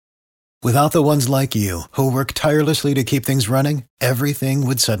Without the ones like you, who work tirelessly to keep things running, everything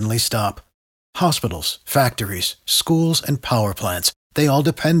would suddenly stop. Hospitals, factories, schools, and power plants, they all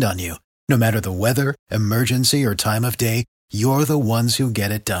depend on you. No matter the weather, emergency, or time of day, you're the ones who get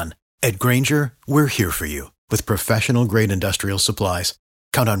it done. At Grainger, we're here for you with professional-grade industrial supplies.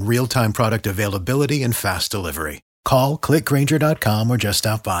 Count on real-time product availability and fast delivery. Call, clickgrainger.com, or just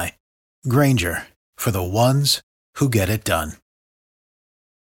stop by. Grainger, for the ones who get it done.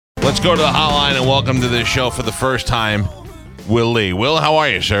 Let's go to the hotline and welcome to this show for the first time, Will Lee. Will, how are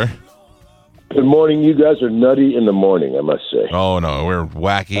you, sir? Good morning. You guys are nutty in the morning, I must say. Oh, no, we're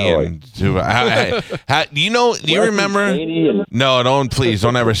wacky. Do you remember? No, please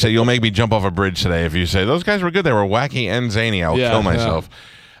don't ever say, you'll make me jump off a bridge today if you say, those guys were good. They were wacky and zany. I'll kill myself.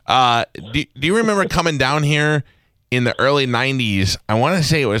 Yeah. Do you remember coming down here in the early 90s? I want to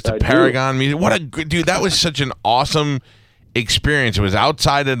say it was the Paragon Music. What a good dude. That was such an awesome experience. It was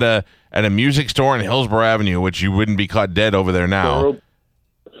outside at a music store in Hillsborough Avenue, which you wouldn't be caught dead over there now.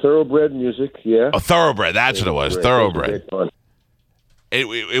 Thoroughbred music, yeah. Oh, Thoroughbred, that's what it was. Thoroughbred.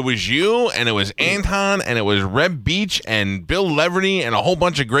 It was you, and it was Anton, and it was Reb Beach, and Bill Leverty, and a whole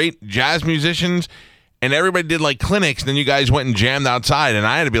bunch of great jazz musicians, and everybody did like clinics, and then you guys went and jammed outside, and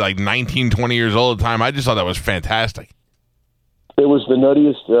I had to be like 19, 20 years old at the time. I just thought that was fantastic. It was the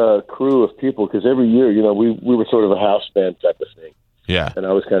nuttiest crew of people, because every year, we were sort of a house band type of thing. Yeah. And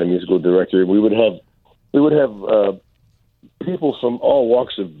I was kind of musical director. We would have people from all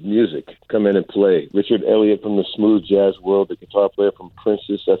walks of music come in and play. Richard Elliott from the smooth jazz world, the guitar player from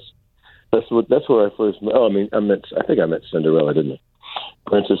Princess. That's where I first met. I think I met Cinderella, didn't I?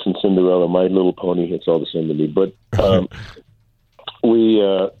 Princess and Cinderella, My Little Pony. It's all the same to me. But that's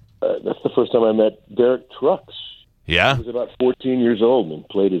the first time I met Derek Trucks. Yeah, he was about 14 years old and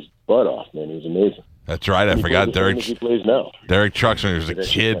played his butt off. Man, he was amazing. That's right. I forgot Derek. He plays now. Derek Trucks when he was a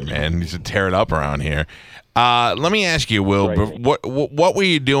kid, man. He used to tear it up around here. Let me ask you, Will, what were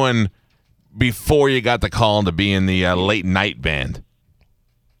you doing before you got the call to be in the late night band?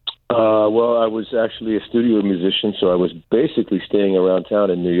 Well, I was actually a studio musician, so I was basically staying around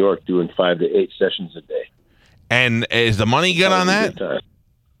town in New York doing 5 to 8 sessions a day. And is the money good on that?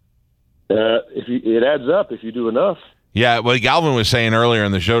 It adds up if you do enough. Yeah, well, Galvin was saying earlier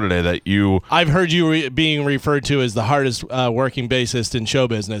in the show today that I've heard you being referred to as the hardest working bassist in show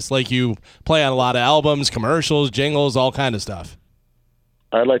business. Like you play on a lot of albums, commercials, jingles, all kind of stuff.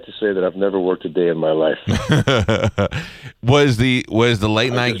 I'd like to say that I've never worked a day in my life. Was the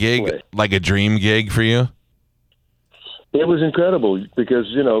late night gig like a dream gig for you? It was incredible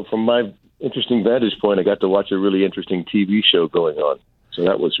because, from my interesting vantage point, I got to watch a really interesting TV show going on. So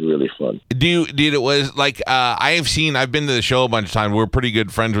that was really fun. It was like I've been to the show a bunch of times. We're pretty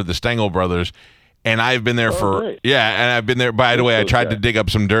good friends with the Stengel brothers, and I've been there and I've been there. By the way, I tried to dig up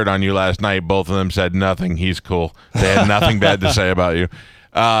some dirt on you last night. Both of them said nothing. He's cool. They had nothing bad to say about you.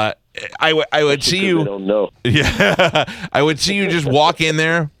 I would see you. They don't know. Yeah, I would see you just walk in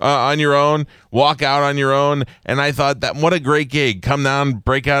there on your own, walk out on your own, and I thought that what a great gig. Come down,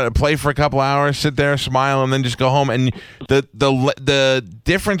 break out, play for a couple hours, sit there, smile, and then just go home. And the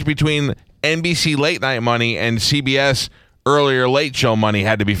difference between NBC late night money and CBS earlier late show money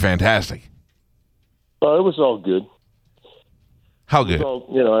had to be fantastic. Well, it was all good. How good? Well,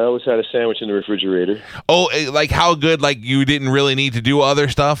 I always had a sandwich in the refrigerator. Oh, like how good? Like you didn't really need to do other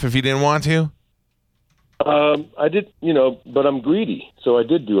stuff if you didn't want to? I did, but I'm greedy, so I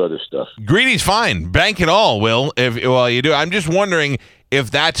did do other stuff. Greedy's fine. Bank it all, Will. If you do, I'm just wondering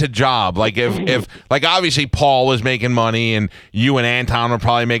if that's a job. Like if like obviously Paul was making money and you and Anton were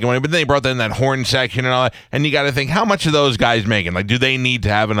probably making money, but then they brought in that horn section and all that, and you got to think how much are those guys making? Like, do they need to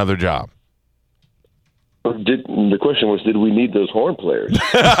have another job? The question was, did we need those horn players?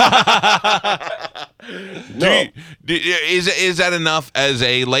 No. Is that enough as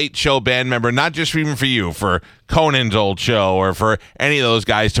a late show band member, not just even for you, for Conan's old show or for any of those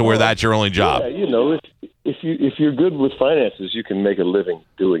guys to where that's your only job? Yeah, if you're good with finances, you can make a living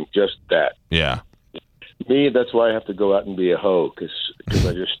doing just that. Yeah. Me, that's why I have to go out and be a hoe because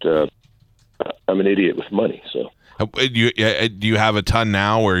I just I'm an idiot with money, so. Do you have a ton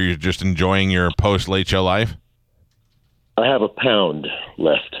now where you're just enjoying your post-late show life? I have a pound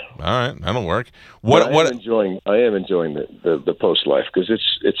left. All right, that'll work. I am enjoying the post life because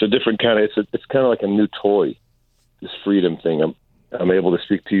it's a different kind of it's kind of like a new toy. This freedom thing. I'm able to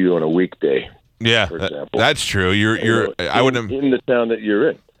speak to you on a weekday. Yeah, for example. That's true. You're I wouldn't in the town that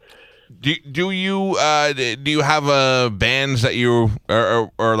you're in. Do you have bands that you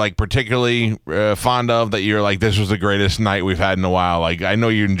are like particularly fond of that you're like, this was the greatest night we've had in a while? Like, I know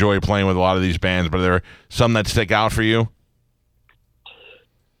you enjoy playing with a lot of these bands, but are there some that stick out for you?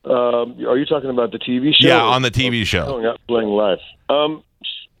 Are you talking about the TV show? Yeah, on the TV show. Going out playing live.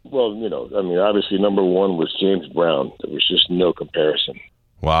 Well, obviously number one was James Brown. There was just no comparison.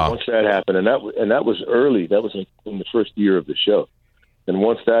 Wow. Once that happened, and that was early. That was in the first year of the show. And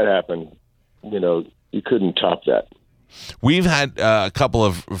once that happened, you couldn't top that. We've had a couple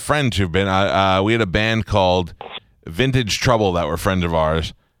of friends who've been. We had a band called Vintage Trouble that were friends of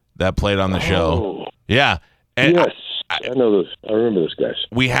ours that played on the show. Yeah. And yes, I know those. I remember those guys.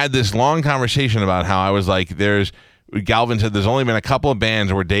 We had this long conversation about how I was like, Galvin said there's only been a couple of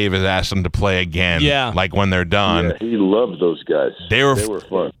bands where Dave has asked them to play again, like when they're done. Yeah, he loved those guys. They were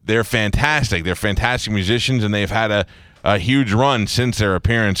fun. They're fantastic. They're fantastic musicians, and they've had a huge run since their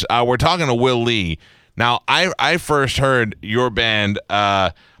appearance. We're talking to Will Lee. Now, I first heard your band.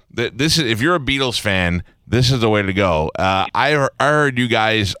 This is, if you're a Beatles fan, this is the way to go. I heard you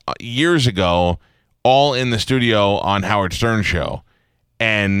guys years ago, all in the studio on Howard Stern's show,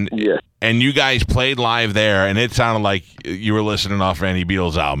 and you guys played live there, and it sounded like you were listening off any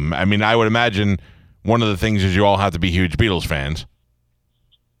Beatles album. I mean, I would imagine one of the things is you all have to be huge Beatles fans.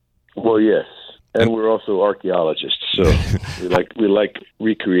 Well, yes, and we're also archaeologists, so we like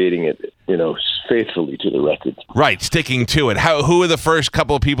recreating it, faithfully to the record. Right, sticking to it. Who are the first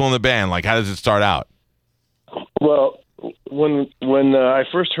couple of people in the band? Like, how does it start out? Well, when I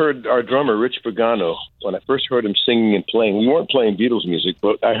first heard our drummer, Rich Pagano, when I first heard him singing and playing, we weren't playing Beatles music,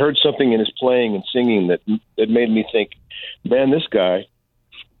 but I heard something in his playing and singing that made me think, man, this guy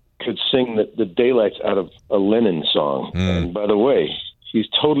could sing the daylights out of a Lennon song. And by the way, he's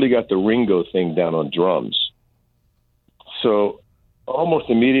totally got the Ringo thing down on drums. So almost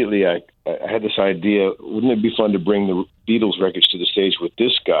immediately I had this idea, wouldn't it be fun to bring the Beatles records to the stage with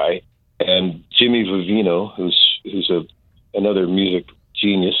this guy and Jimmy Vivino, who's another music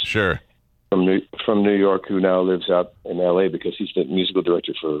genius. Sure. From New York, who now lives out in L.A. because he's the musical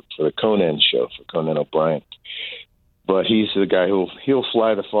director for the Conan show, for Conan O'Brien. But he's the guy he'll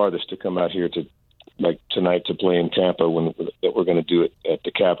fly the farthest to come out here to, like tonight, to play in Tampa that we're going to do it at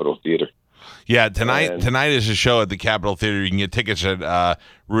the Capitol Theater. Yeah, tonight is a show at the Capitol Theater. You can get tickets at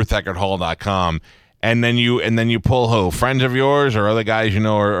rutheckerdhall.com. And then you pull who? Friends of yours or other guys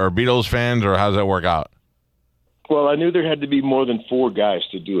are Beatles fans, or how does that work out? Well, I knew there had to be more than 4 guys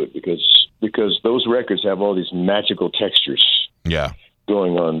to do it because those records have all these magical textures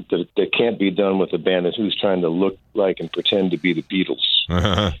going on that can't be done with a band who's trying to look like and pretend to be the Beatles.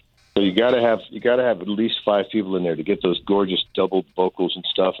 So you got to have at least 5 people in there to get those gorgeous double vocals and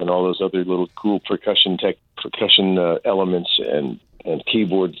stuff, and all those other little cool percussion elements and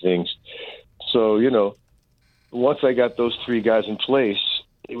keyboard things. So once I got those 3 guys in place,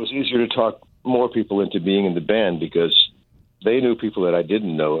 it was easier to talk more people into being in the band because they knew people that I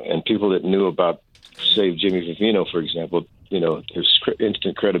didn't know, and people that knew about, say, Jimmy Vivino, for example. There's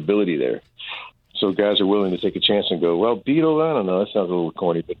instant credibility there. So guys are willing to take a chance and go, well, Beatles, I don't know, that sounds a little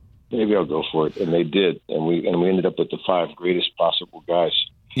corny, but maybe I'll go for it. And they did, and we ended up with the 5 greatest possible guys.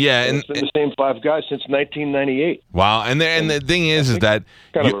 Yeah, and it's been the same 5 guys since 1998. Wow, and the thing is that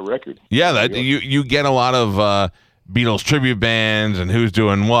kind of a record. Yeah, that you get a lot of Beatles tribute bands and who's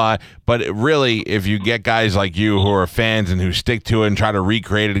doing what, but really, if you get guys like you who are fans and who stick to it and try to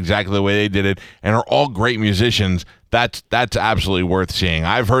recreate it exactly the way they did it, and are all great musicians, that's absolutely worth seeing.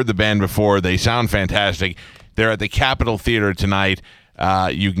 I've heard the band before; they sound fantastic. They're at the Capitol Theater tonight.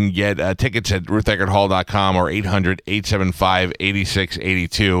 You can get tickets at rutheckerdhall.com or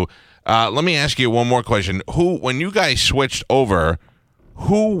 800-875-8682. Let me ask you one more question. When you guys switched over,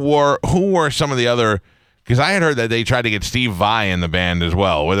 who were some of the other? Because I had heard that they tried to get Steve Vai in the band as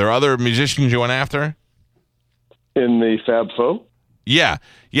well. Were there other musicians you went after? In the Fab Four? Yeah.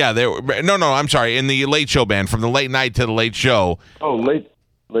 They were, no, I'm sorry. In the Late Show band, from the late night to the late show. Oh, late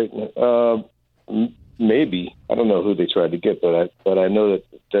night. Maybe. I don't know who they tried to get, but I know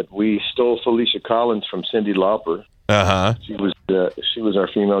that we stole Felicia Collins from Cyndi Lauper. Uh-huh. She was our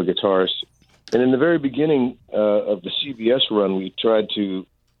female guitarist. And in the very beginning of the CBS run, we tried to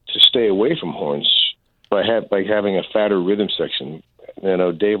stay away from horns by having a fatter rhythm section.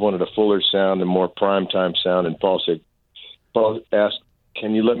 Dave wanted a fuller sound and more primetime sound, and Paul asked,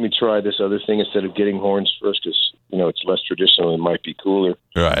 "Can you let me try this other thing instead of getting horns first? Because it's less traditional and might be cooler."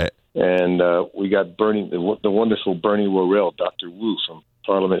 Right. And we got Bernie, the wonderful Bernie Worrell, Dr. Wu from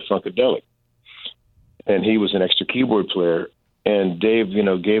Parliament Funkadelic, and he was an extra keyboard player. And Dave,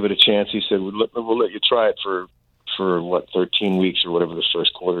 gave it a chance. He said, "We'll let you try it for 13 weeks or whatever the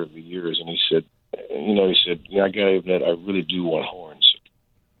first quarter of the year is." And he said, "I got to admit, I really do want horns.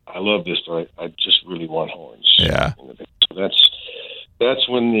 I love this, but I just really want horns." Yeah. So that's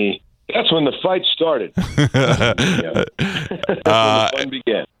when the fight started. That's when the fun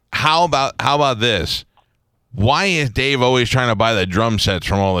began. how about this? Why is Dave always trying to buy the drum sets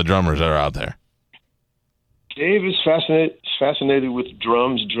from all the drummers that are out there? Dave is fascinated with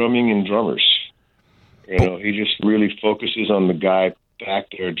drums, drumming, and drummers. He just really focuses on the guy back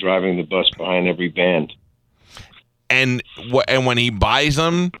there driving the bus behind every band. And when he buys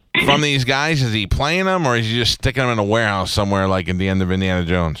them from these guys, is he playing them, or is he just sticking them in a warehouse somewhere like at the end of Indiana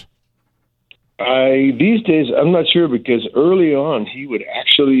Jones? These days, I'm not sure, because early on, he would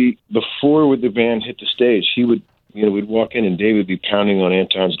actually, before the band hit the stage, he would, we'd walk in and Dave would be pounding on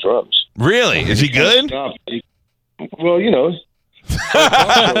Anton's drums. Really? Is he good? Well, you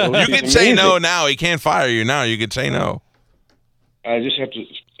can say no now. He can't fire you now. You could say no. I just have to.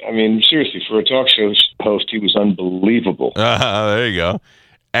 I mean, seriously, for a talk show host, he was unbelievable. There you go.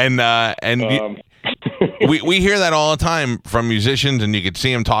 And we hear that all the time from musicians, and you could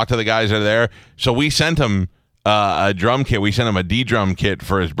see him talk to the guys that are there. So we sent him a drum kit. We sent him a D-drum kit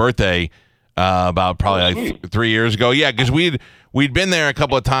for his birthday about probably 3 years ago. Yeah, because we'd been there a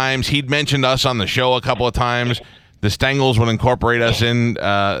couple of times. He'd mentioned us on the show a couple of times. The Stengels would incorporate us in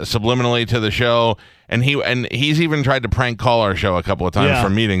subliminally to the show, and he's even tried to prank call our show a couple of times for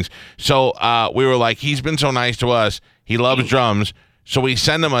meetings. So we were like, he's been so nice to us. He loves drums. So we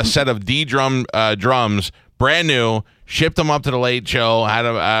send him a set of D-drum drums, brand new, shipped them up to the Late Show, had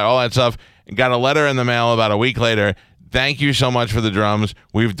all that stuff, and got a letter in the mail about a week later. Thank you so much for the drums.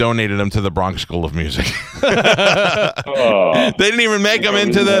 We've donated them to the Bronx School of Music. They didn't even make them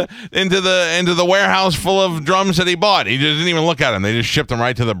into the warehouse full of drums that he bought. He just didn't even look at them. They just shipped them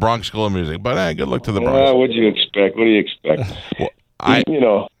right to the Bronx School of Music. But good luck to the Bronx. What do you expect? Well, I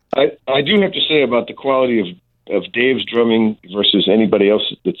do have to say about the quality of Dave's drumming versus anybody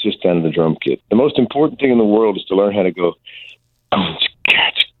else that sits down in the drum kit. The most important thing in the world is to learn how to go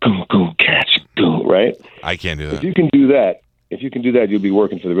right? I can't do that. If you can do that, you'll be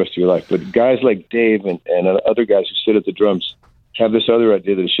working for the rest of your life. But guys like Dave and other guys who sit at the drums have this other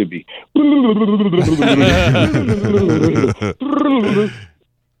idea that it should be.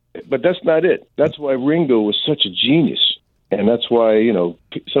 But that's not it. That's why Ringo was such a genius. And that's why,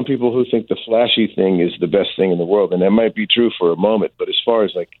 some people who think the flashy thing is the best thing in the world, and that might be true for a moment, but as far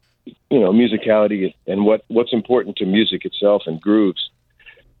as musicality and what's important to music itself and grooves,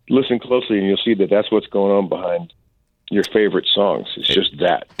 listen closely and you'll see that that's what's going on behind your favorite songs. It's just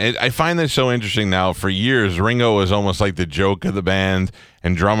that. And I find this so interesting now. For years, Ringo was almost like the joke of the band,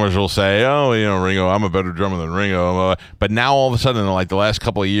 and drummers will say, oh, Ringo, I'm a better drummer than Ringo. But now all of a sudden, like the last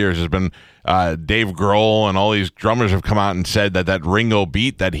couple of years, has been Dave Grohl and all these drummers have come out and said that Ringo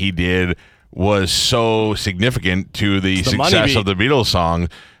beat that he did was so significant to the success of the Beatles song,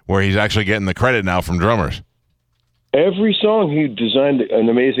 where he's actually getting the credit now from drummers. Every song he designed an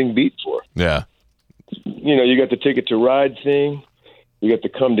amazing beat for. Yeah. You got the Ticket to Ride thing. You got the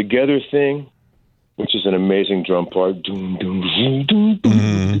Come Together thing, which is an amazing drum part. You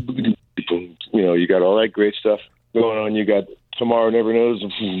got all that great stuff going on. You got Tomorrow Never Knows. Who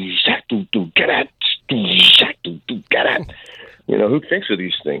thinks of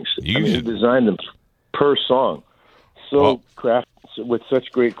these things? He designed them per song. With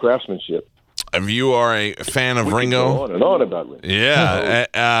such great craftsmanship. If you are a fan of Ringo, go on and on about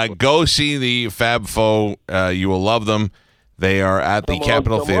Ringo. Go see the Fab Four. You will love them. They are at the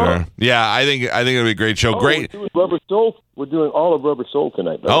Capitol Theater. Yeah, I think it'll be a great show. Great. We're doing Rubber Soul. We're doing all of Rubber Soul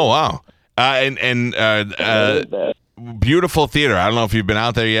tonight. Oh wow! Beautiful theater. I don't know if you've been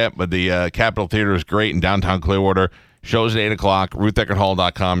out there yet, but the Capitol Theater is great in downtown Clearwater. Shows at 8:00.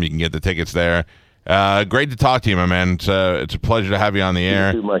 RuthEckertHall.com. You can get the tickets there. Great to talk to you, my man. It's a pleasure to have you on the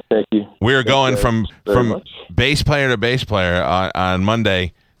air. You too, Mike. Thank you. We're going from bass player to bass player on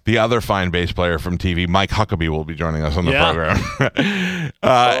Monday. The other fine bass player from TV, Mike Huckabee, will be joining us on the program.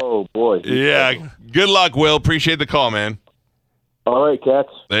 Oh boy! Yeah. Good luck, Will. Appreciate the call, man. All right, cats.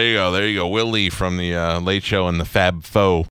 There you go. Will Lee from the Late Show and the Fab Four.